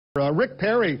Rick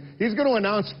Perry, he's going to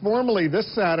announce formally this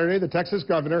Saturday, the Texas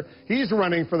governor, he's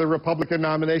running for the Republican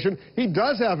nomination. He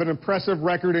does have an impressive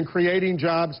record in creating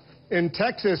jobs in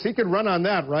Texas. He could run on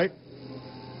that, right?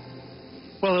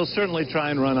 Well, he'll certainly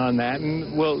try and run on that,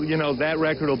 and well, you know, that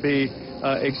record will be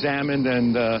examined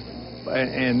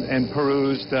and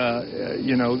perused.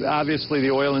 You know, obviously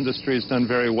the oil industry has done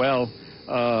very well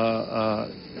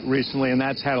recently, and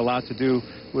that's had a lot to do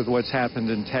with what's happened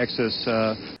in Texas.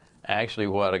 Actually,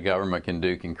 what a government can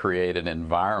do can create an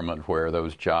environment where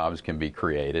those jobs can be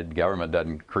created. Government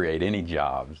doesn't create any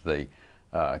jobs. They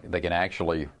can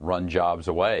actually run jobs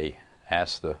away.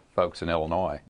 Ask the folks in Illinois.